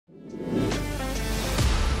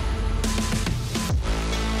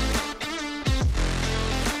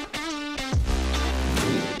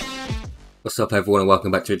What's up everyone and welcome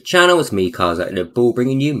back to the channel. It's me, Hezonja the BULLY,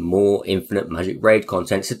 bringing you more Infinite Magicraid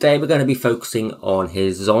content. Today we're going to be focusing on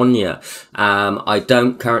Hezonja. I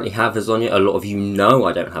don't currently have Hezonja. A lot of you know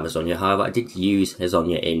I don't have Hezonja. However, I did use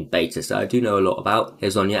Hezonja in beta, so I do know a lot about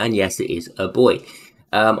Hezonja, and yes, it is a boy.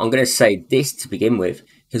 I'm going to say this to begin with.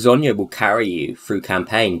 Hezonja will carry you through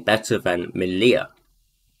campaign better than Melia.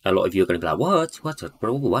 A lot of you are going to be like,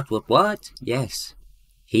 what? Yes,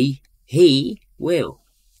 he will.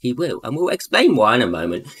 He will, and we'll explain why in a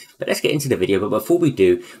moment. But let's get into the video. But before we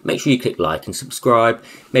do, make sure you click like and subscribe.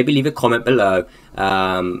 Maybe leave a comment below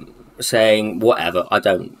saying whatever. I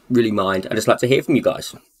don't really mind. I just like to hear from you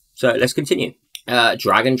guys. So let's continue.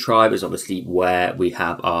 Dragon Tribe is obviously where we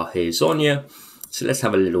have our Hezonja. So let's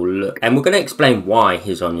have a little look. And we're going to explain why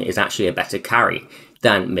Hezonja is actually a better carry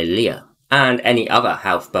than Melia and any other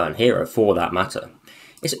health burn hero for that matter.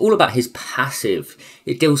 It's all about his passive.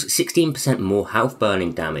 It deals 16% more health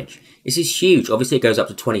burning damage. This is huge. Obviously, it goes up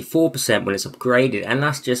to 24% when it's upgraded, and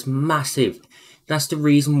that's just massive. That's the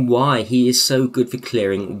reason why he is so good for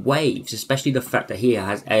clearing waves, especially the fact that he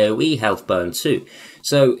has AoE health burn too.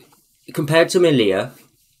 So, compared to Melia,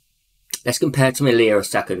 let's compare to Melia a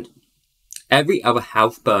second. Every other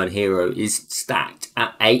health burn hero is stacked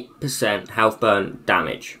at 8% health burn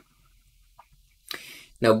damage.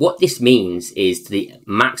 Now, what this means is the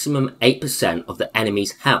maximum 8% of the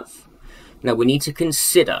enemy's health. Now, we need to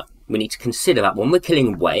consider that when we're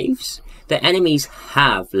killing waves, the enemies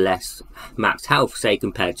have less max health, say,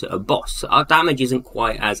 compared to a boss. So our damage isn't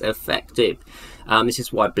quite as effective. This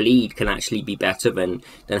is why bleed can actually be better than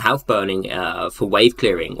health burning for wave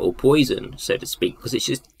clearing or poison, so to speak, because it's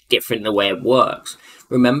just different the way it works.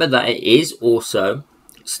 Remember that it is also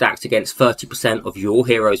stacked against 30% of your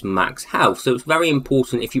hero's max health, so it's very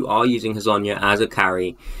important if you are using Hezonja as a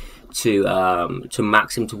carry to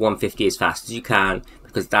max him to 150 as fast as you can,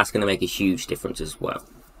 because that's going to make a huge difference as well.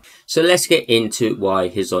 So let's get into why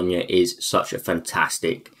Hezonja is such a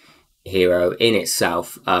fantastic hero in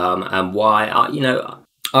itself, and why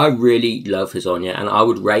I really love Hezonja, and I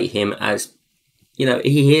would rate him as,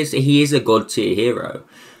 he is a god tier hero.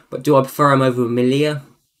 But do I prefer him over Melia?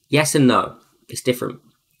 Yes and no. It's different.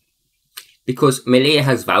 Because Melia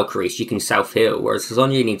has Valkyrie, she can self-heal, whereas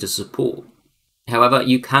Hezonja needs a support. However,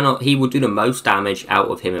 he will do the most damage out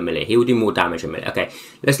of him and Melia. He will do more damage than Melia. Okay,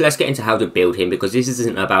 let's get into how to build him, because this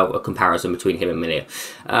isn't about a comparison between him and Melia.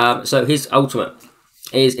 So his ultimate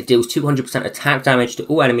is it deals 200% attack damage to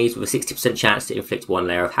all enemies with a 60% chance to inflict 1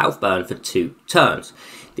 layer of health burn for 2 turns.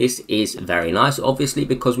 This is very nice, obviously,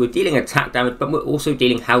 because we're dealing attack damage, but we're also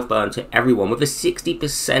dealing health burn to everyone with a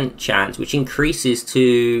 60% chance, which increases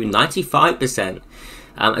to 95%,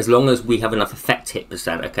 as long as we have enough effect hit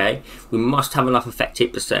percent, okay? We must have enough effect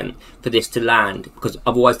hit percent for this to land, because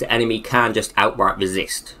otherwise the enemy can just outright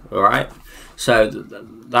resist, alright? So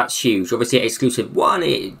that's huge. Obviously, at exclusive 1,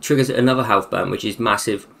 it triggers another health burn, which is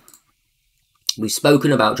massive. We've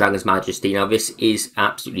spoken about Dragon's Majesty. Now, this is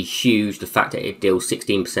absolutely huge. The fact that it deals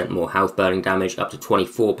 16% more health burning damage, up to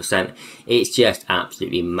 24%. It's just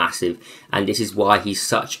absolutely massive. And this is why he's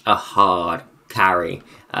such a hard carry.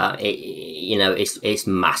 It's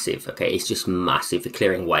massive, okay? It's just massive for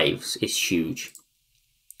clearing waves. It's huge.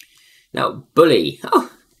 Now, Bully.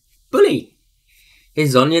 Oh, Bully.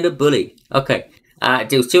 Hezonja the BULLY. Okay. It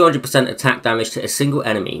deals 200% attack damage to a single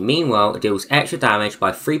enemy. Meanwhile, it deals extra damage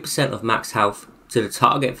by 3% of max health to the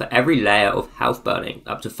target for every layer of health burning,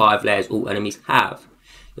 up to 5 layers all enemies have.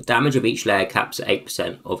 The damage of each layer caps at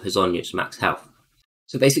 8% of Hezonja's max health.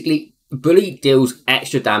 So basically, Bully deals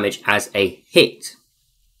extra damage as a hit,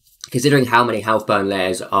 considering how many health burn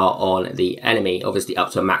layers are on the enemy, obviously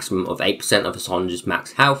up to a maximum of 8% of Hezonja's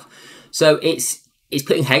max health. So it's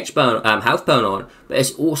putting health burn on, but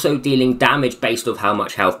it's also dealing damage based off how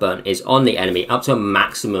much health burn is on the enemy, up to a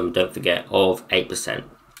maximum, don't forget, of 8%.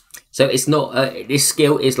 So it's not, this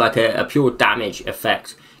skill is like a pure damage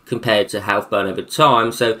effect compared to health burn over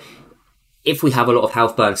time. So if we have a lot of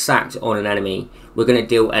health burn stacked on an enemy, we're going to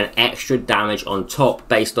deal an extra damage on top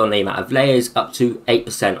based on the amount of layers, up to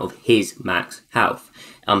 8% of his max health.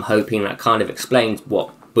 I'm hoping that kind of explains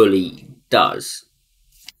what Bully does.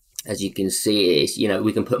 As you can see,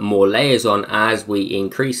 we can put more layers on as we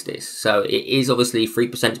increase this. So it is obviously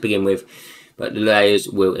 3% to begin with, but the layers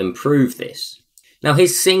will improve this. Now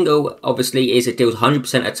his single obviously is it deals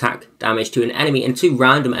 100% attack damage to an enemy and 2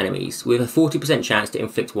 random enemies with a 40% chance to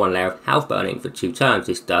inflict 1 layer of health burning for 2 turns.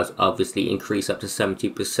 This does obviously increase up to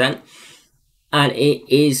 70%. And it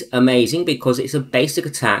is amazing because it's a basic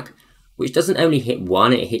attack which doesn't only hit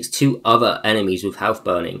 1, it hits 2 other enemies with health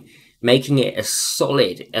burning, making it a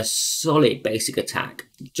solid basic attack.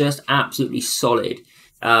 Just absolutely solid.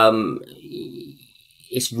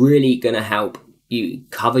 it's really going to help you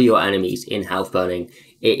cover your enemies in health burning.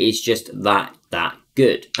 It is just that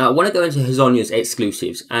good. I want to go into Hezonja's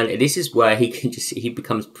exclusives, and this is where he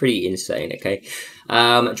becomes pretty insane. Okay,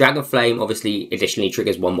 Dragon Flame obviously additionally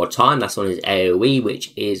triggers one more time. That's on his AoE,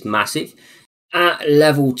 which is massive. At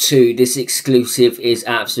level 2, this exclusive is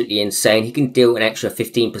absolutely insane. He can deal an extra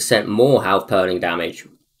 15% more health burning damage,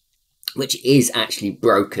 which is actually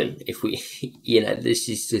broken. If we, this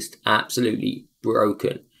is just absolutely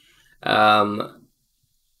broken.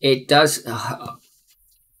 It does.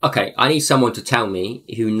 Okay, I need someone to tell me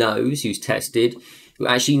who knows, who's tested, who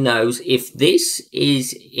actually knows if this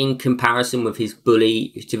is in comparison with his bully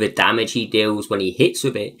to the damage he deals when he hits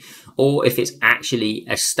with it, or if it's actually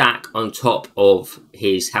a stack on top of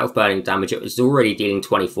his health burning damage. It was already dealing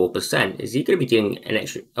 24%. Is he going to be dealing an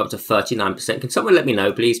extra up to 39%? Can someone let me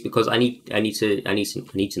know, please? Because I need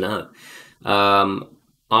to know.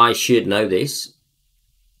 I should know this,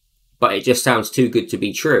 but it just sounds too good to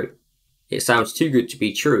be true. It sounds too good to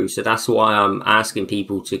be true, so that's why I'm asking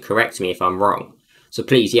people to correct me if I'm wrong. So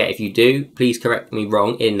please, yeah, if you do, please correct me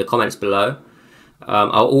wrong in the comments below. I'm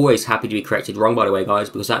always happy to be corrected wrong, by the way, guys,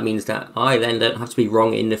 because that means that I then don't have to be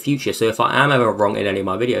wrong in the future. So if I am ever wrong in any of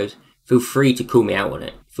my videos, feel free to call me out on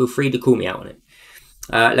it. Feel free to call me out on it.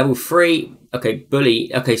 Level 3, okay, bully.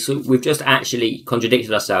 Okay, so we've just actually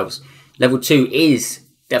contradicted ourselves. Level 2 is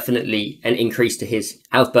definitely an increase to his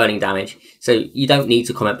health burning damage, so you don't need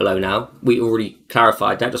to comment below now. We already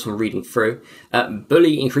clarified that just from reading through.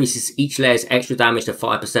 Bully increases each layer's extra damage to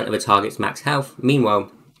 5% of a target's max health.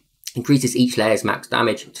 Meanwhile, increases each layer's max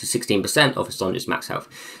damage to 16% of Hezonja's max health.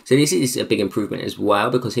 So this is a big improvement as well,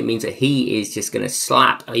 because it means that he is just going to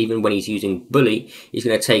slap, even when he's using bully, he's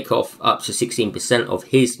going to take off up to 16% of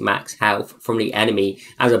his max health from the enemy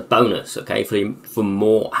as a bonus, okay, for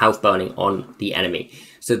more health burning on the enemy.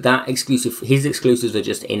 So that exclusive, his exclusives are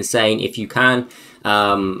just insane. If you can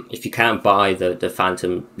buy the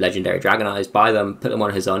Phantom Legendary Dragon Eyes, buy them, put them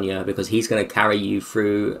on Hezonja, because he's going to carry you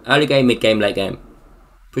through early game, mid game, late game.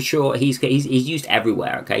 For sure, he's used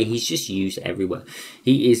everywhere, okay? He's just used everywhere.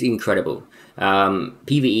 He is incredible.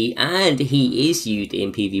 PvE, and he is used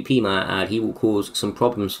in PvP, might I add. He will cause some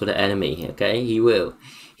problems for the enemy, okay? He will.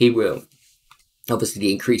 He will. Obviously,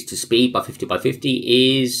 the increase to speed by 50 by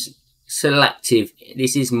 50 is selective.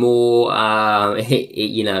 This is more,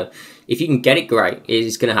 you know, if you can get it, great.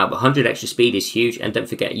 It's going to have 100 extra speed is huge. And don't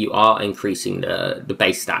forget, you are increasing the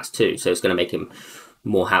base stats too. So it's going to make him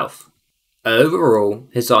more health. Overall,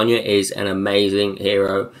 Hezonja is an amazing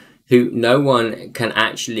hero who no one can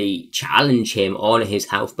actually challenge him on his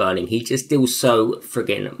health burning. He just deals so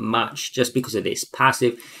friggin' much just because of this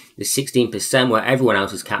passive, the 16%, where everyone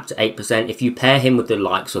else is capped at 8%. If you pair him with the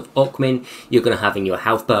likes of Okmin, you're going to have your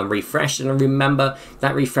health burn refreshed. And remember,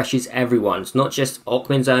 that refreshes everyone's, not just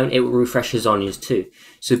Okmin's own, it will refresh Hezonja's too.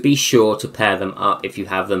 So be sure to pair them up. If you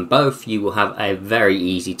have them both, you will have a very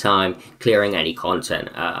easy time clearing any content.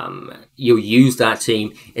 You'll use that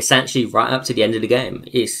team essentially right up to the end of the game.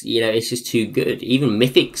 It's, you know, it's just too good. Even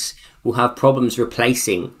Mythics will have problems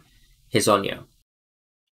replacing Hezonja.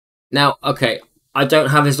 Now, okay, I don't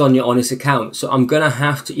have Hezonja on this account, so you're gonna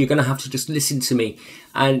have to just listen to me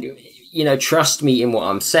and, you know, trust me in what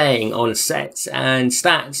I'm saying on sets and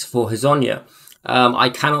stats for Hezonja. I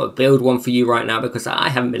cannot build one for you right now because I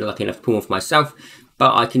haven't been lucky enough to pull one for myself,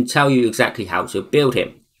 but I can tell you exactly how to build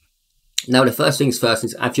him. Now, the first things first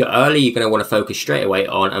is, if you're early, you're going to want to focus straight away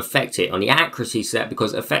on Effect Hit, on the accuracy set,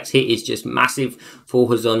 because Effect Hit is just massive for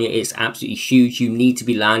Hezonja. It's absolutely huge. You need to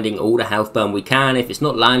be landing all the health burn we can. If it's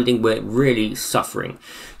not landing, we're really suffering.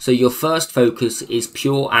 So your first focus is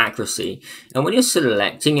pure accuracy. And when you're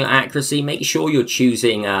selecting your accuracy, make sure you're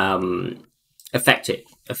choosing Effect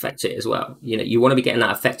Hit as well. You know, you want to be getting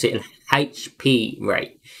that Effect Hit and HP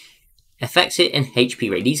rate. Effect Hit and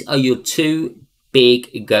HP rate. These are your two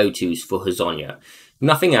big go-tos for Hezonja.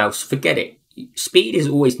 Nothing else, forget it. Speed is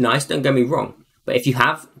always nice, don't get me wrong. But if you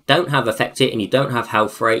don't have Effect Hit and you don't have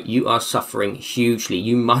health rate, you are suffering hugely.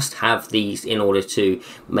 You must have these in order to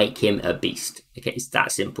make him a beast. Okay, it's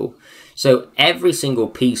that simple. So every single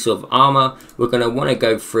piece of armor, we're going to want to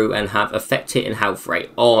go through and have Effect Hit and health rate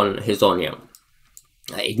on Hezonja.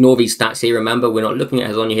 Ignore these stats here. Remember, we're not looking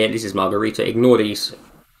at Hezonja here. This is Margarita. Ignore these.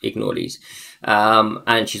 Ignore these.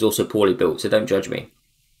 And she's also poorly built, so don't judge me.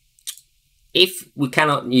 If we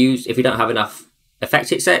don't have enough Effect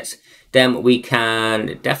Hit sets, then we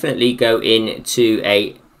can definitely go into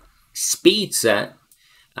a speed set,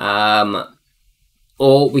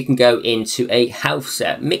 or we can go into a health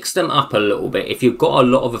set. Mix them up a little bit. If you've got a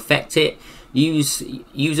lot of Effect Hit, use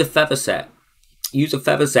a feather set. use a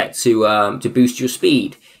feather set to boost your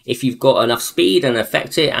speed. If you've got enough speed and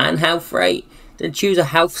affect it and health rate, then choose a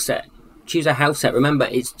health set. Choose a health set. Remember,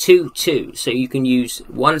 it's 2-2, so you can use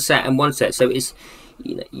one set and one set. So it's,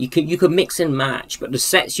 you know, you can mix and match, but the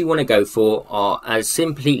sets you want to go for are as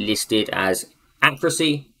simply listed as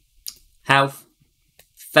accuracy, health,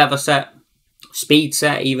 feather set, speed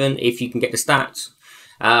set, even if you can get the stats.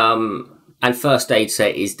 And first aid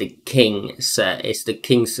set is the king set. It's the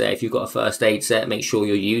king set. If you've got a first aid set, make sure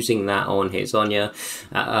you're using that on Hezonja.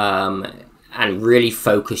 And really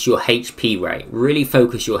focus your HP rate. Really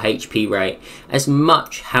focus your HP rate. As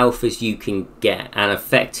much health as you can get. And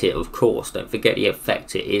affect it, of course. Don't forget the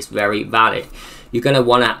affect it is very valid. You're going to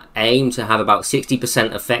want to aim to have about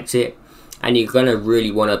 60% affect it. And you're going to really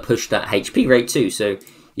want to push that HP rate too. So,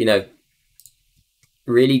 you know,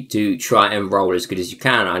 really do try and roll as good as you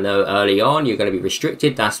can. I know early on you're going to be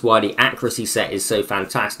restricted. That's why the accuracy set is so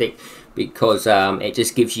fantastic, because it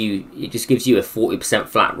just gives you a 40%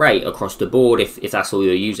 flat rate across the board if that's all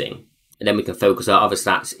you're using, and then we can focus our other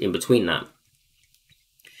stats in between that.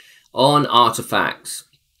 On artifacts,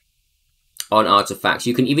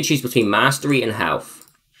 you can either choose between mastery and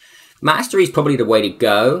health. Mastery is probably the way to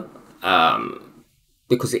go,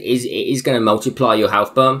 because it is going to multiply your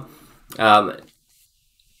health burn.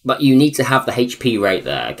 But you need to have the HP rate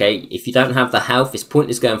there, okay? If you don't have the health, it's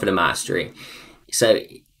pointless going for the mastery. So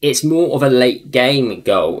it's more of a late game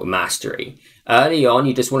goal, mastery. Early on,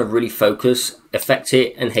 you just want to really focus, affect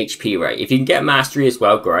it, and HP rate. If you can get mastery as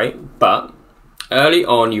well, great. But early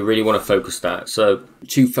on, you really want to focus that. So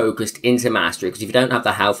too focused into mastery, because if you don't have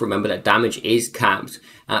the health, remember that damage is capped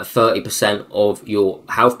at 30% of your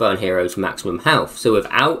health burn hero's maximum health. So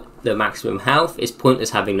without the maximum health, it's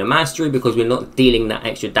pointless having the mastery, because we're not dealing that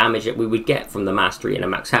extra damage that we would get from the mastery and a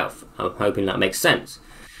max health. I'm hoping that makes sense.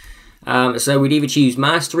 So we'd either choose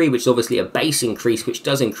mastery, which is obviously a base increase, which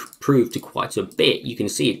does improve to quite a bit. You can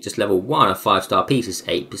see it just level 1, a 5-star piece is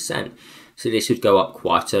 8%. So this would go up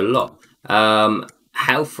quite a lot.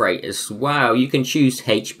 Health rate as well, you can choose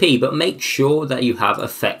HP, but make sure that you have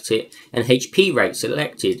affected and HP rate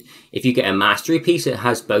selected. If you get a mastery piece that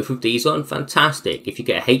has both of these on, fantastic. If you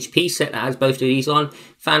get a HP set that has both of these on,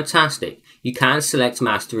 fantastic. You can select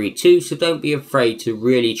mastery too, so don't be afraid to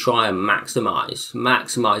really try and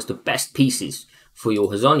maximize the best pieces for your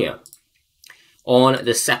Hezonja. On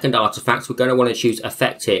the second artifact, we're going to want to choose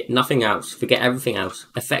affect it, nothing else, forget everything else,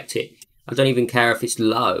 affect it. I don't even care if it's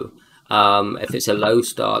low. If it's a low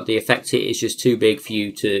start, the affect it is just too big for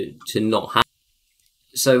you to not have.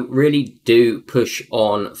 So really do push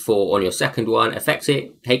on your second one, affect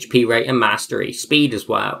it, HP rate, and mastery, speed as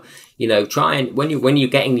well. You know, try and when you're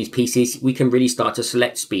getting these pieces, we can really start to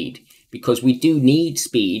select speed, because we do need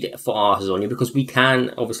speed for our Hezonja, because we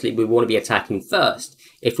want to be attacking first.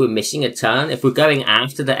 If we're missing a turn, if we're going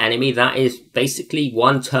after the enemy, that is basically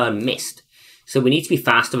one turn missed. So we need to be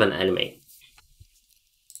faster than the enemy.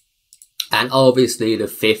 And obviously the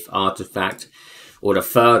fifth artifact, or the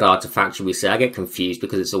third artifact, should we say, I get confused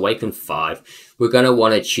because it's Awakened 5. We're going to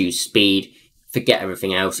want to choose speed, forget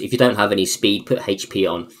everything else. If you don't have any speed, put HP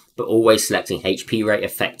on, but always selecting HP rate,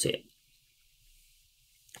 affect it.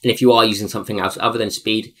 And if you are using something else other than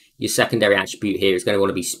speed, your secondary attribute here is going to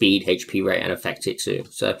want to be speed, HP rate, and affect it too.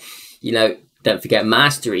 So, you know, don't forget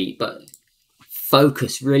mastery, but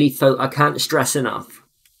focus, really I can't stress enough.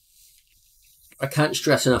 I can't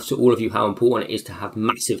stress enough to all of you how important it is to have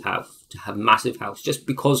massive health, just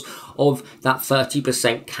because of that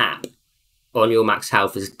 30% cap on your max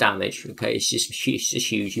health as damage. Okay, it's just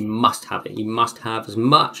huge. You must have it. You must have as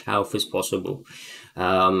much health as possible.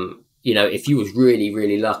 You know, if you was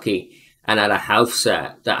really lucky and had a health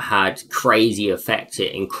set that had crazy affect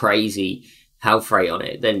it and crazy health rate on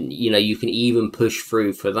it, then, you know, you can even push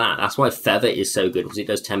through for that. That's why Feather is so good, because it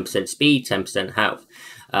does 10% speed, 10% health.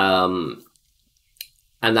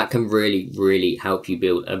 And that can really help you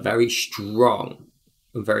build a very strong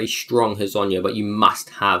Hezonja, but you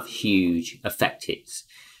must have huge affect hits.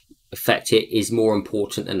 Affect hit is more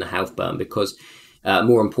important than the health burn, because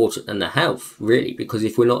more important than the health, really, because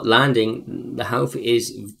if we're not landing, the health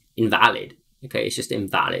is invalid. Okay, it's just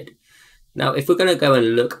invalid. Now, if we're going to go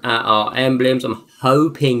and look at our emblems, I'm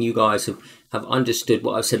hoping you guys have understood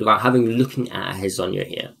what I've said about looking at a Hezonja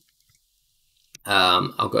here.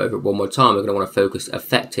 I'll go over it one more time. We're going to want to focus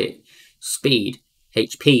affect it, speed,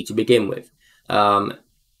 HP to begin with.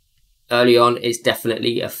 Early on, it's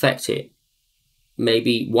definitely affect it.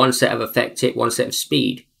 Maybe one set of affect it, one set of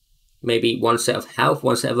speed. Maybe one set of health,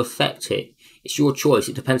 one set of affect it. It's your choice.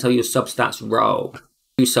 It depends how your substats roll.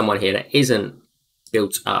 Use someone here that isn't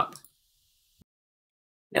built up.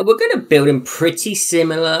 Now we're going to build him pretty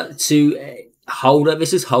similar to Holder.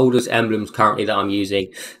 This is Holder's emblems currently that I'm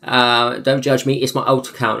using. Don't judge me, it's my old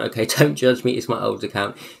account, okay? Don't judge me, it's my old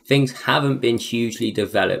account. Things haven't been hugely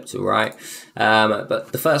developed, alright?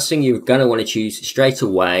 But the first thing you're going to want to choose straight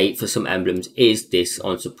away for some emblems is this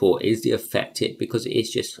on support, is the Affect It, because it is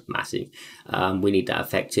just massive. We need that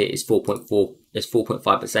Affect It. It's 4.4, it's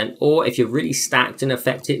 4.5%. Or if you're really stacked and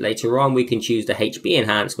Affect It later on, we can choose the HB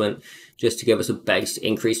enhancement just to give us a base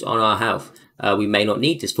increase on our health. We may not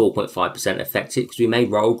need this 4.5% effective because we may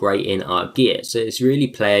roll great in our gear. So it's really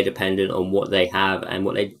player dependent on what they have and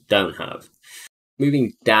what they don't have.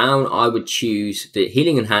 Moving down, I would choose the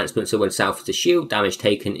healing enhancement. So when South is a shield, damage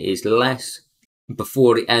taken is less.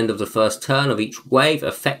 Before the end of the first turn of each wave,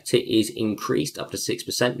 Affect It is increased up to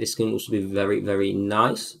 6%. This can also be very, very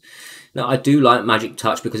nice. Now, I do like Magic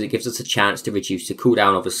Touch because it gives us a chance to reduce the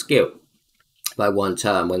cooldown of a skill by 1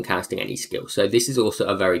 turn when casting any skill. So this is also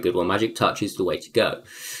a very good one. Magic Touch is the way to go.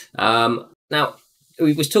 Now,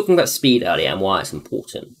 we was talking about speed earlier and why it's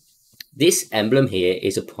important. This emblem here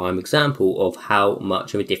is a prime example of how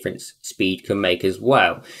much of a difference speed can make as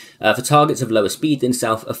well. For targets of lower speed than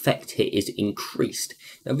Self, Affect Hit is increased.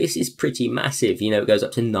 Now this is pretty massive, you know, it goes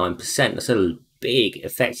up to 9%. That's a big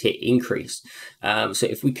Affect Hit increase. So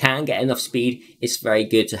if we can get enough speed, it's very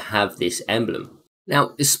good to have this emblem.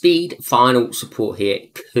 Now, the speed final support here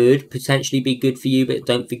could potentially be good for you, but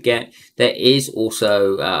don't forget there is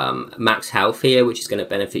also max health here, which is going to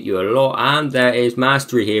benefit you a lot, and there is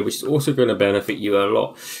mastery here, which is also going to benefit you a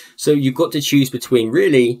lot. So you've got to choose between,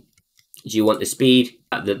 really, do you want the speed,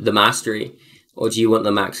 the mastery, or do you want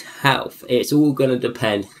the max health? It's all going to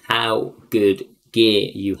depend how good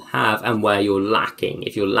gear you have and where you're lacking.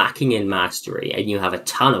 If you're lacking in mastery and you have a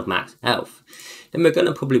ton of max health, then we're going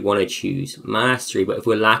to probably want to choose mastery. But if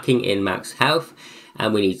we're lacking in max health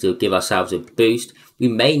and we need to give ourselves a boost, we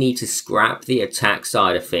may need to scrap the attack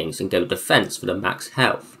side of things and go defense for the max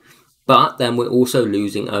health. But then we're also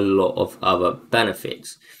losing a lot of other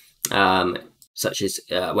benefits, such as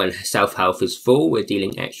when self health is full, we're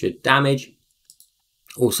dealing extra damage.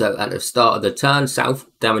 Also, at the start of the turn, self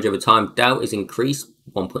damage over time dealt is increased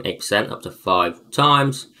 1.8% up to 5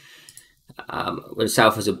 times. When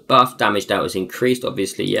self is a buff, damage dealt is increased,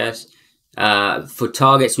 obviously, yes. For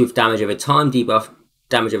targets with damage over time debuff,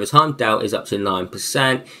 damage over time dealt is up to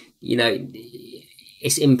 9%. You know,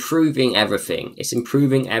 it's improving everything. It's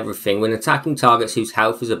improving everything. When attacking targets whose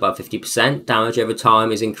health is above 50%, damage over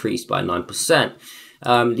time is increased by 9%.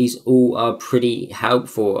 These all are pretty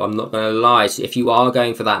helpful, I'm not going to lie. So if you are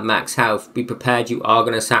going for that max health, be prepared you are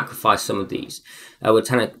going to sacrifice some of these. We're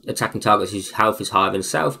attacking targets whose health is higher than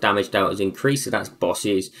self, damage dealt is increased, so that's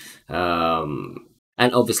bosses. And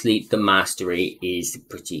obviously the mastery is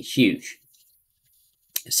pretty huge.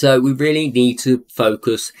 So we really need to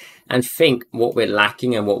focus and think what we're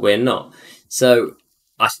lacking and what we're not. So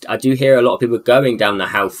I do hear a lot of people going down the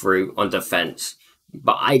health route on defense,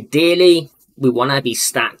 but ideally we want to be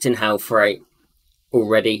stacked in health rate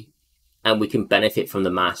already, and we can benefit from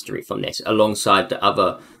the mastery from this alongside the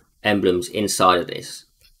other emblems inside of this.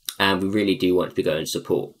 And we really do want to be going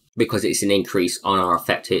support because it's an increase on our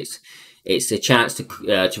effect hits. It's a chance to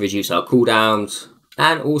reduce our cooldowns.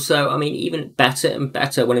 And also, I mean, even better and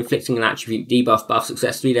better, when inflicting an attribute debuff buff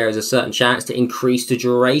successfully, there is a certain chance to increase the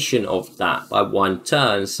duration of that by 1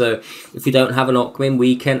 turn. So if we don't have an Okwin,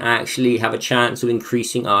 we can actually have a chance of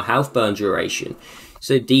increasing our health burn duration.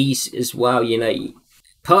 So these as well, you know,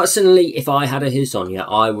 personally, if I had a Hezonja,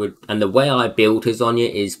 I would, and the way I build Hezonja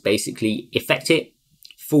is basically Affect It,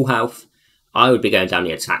 full health. I would be going down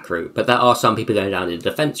the attack route, but there are some people going down the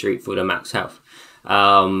defense route for the max health.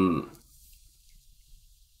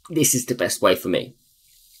 This is the best way for me.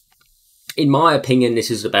 In my opinion,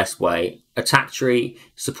 this is the best way. Attack tree,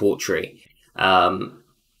 support tree.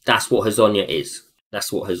 That's what Hezonja is.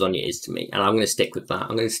 That's what Hezonja is to me. And I'm going to stick with that.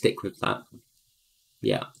 I'm going to stick with that.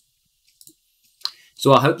 Yeah.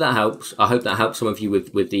 So I hope that helps. I hope that helps some of you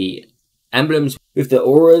with the emblems. With the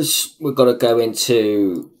auras, we've got to go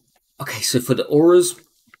into... Okay, so for the auras...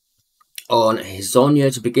 On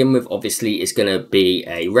Hezonja to begin with, obviously it's going to be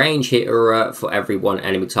a range hit aura for every 1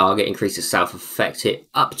 enemy target, increases self effect hit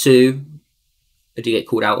up to, I do get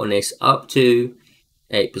called out on this, up to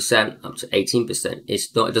 8%, up to 18%.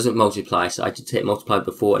 It's not, it doesn't multiply, so I did hit multiply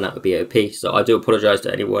before and that would be OP, so I do apologise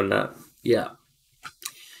to anyone that, yeah.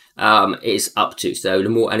 It's up to, so the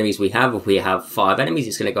more enemies we have, if we have 5 enemies,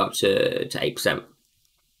 it's going to go up to 8%,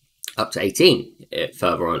 up to 18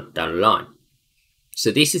 further on down the line. So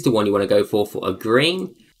this is the one you want to go for a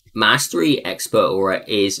green. Mastery Expert Aura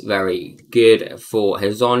is very good for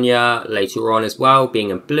Hezonja later on as well, being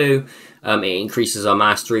a blue. It increases our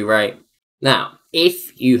mastery rate. Now,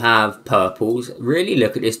 If you have purples, really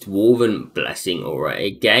look at this Dwarven Blessing aura.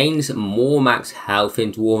 It gains more max health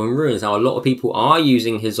in Dwarven Ruins. Now, a lot of people are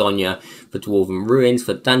using Hezonja for Dwarven Ruins,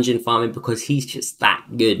 for dungeon farming, because he's just that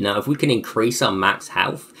good. Now, if we can increase our max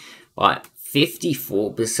health by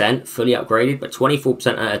 54% fully upgraded, but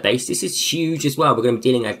 24% at a base, this is huge as well. We're going to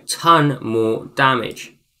be dealing a ton more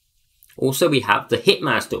damage. Also, we have the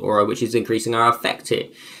Hitmaster aura, which is increasing our effect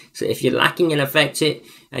hit. So if you're lacking in effect hit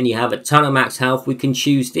and you have a ton of max health, we can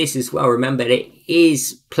choose this as well. Remember, it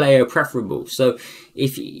is player preferable. So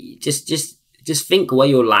if you just think where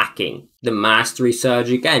you're lacking. The Mastery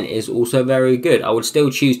Surge again is also very good. I would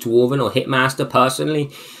still choose Dwarven or Hitmaster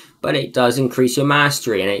personally, but it does increase your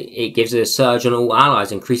mastery, and it gives it a surge on all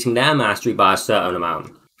allies, increasing their mastery by a certain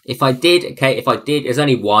amount. If I did, there's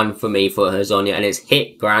only one for me for Hezonja, and it's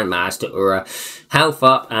Hit Grandmaster Aura. Health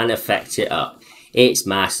up and effect it up. It's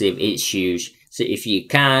massive, it's huge. So if you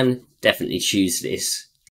can, definitely choose this.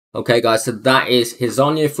 Okay guys, so that is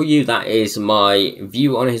Hezonja for you. That is my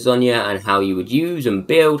view on Hezonja and how you would use and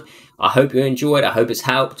build. I hope you enjoyed, I hope it's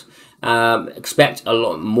helped. Expect a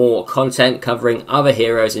lot more content covering other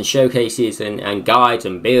heroes and showcases and guides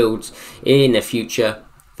and builds in the future.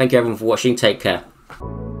 Thank you everyone for watching, take care.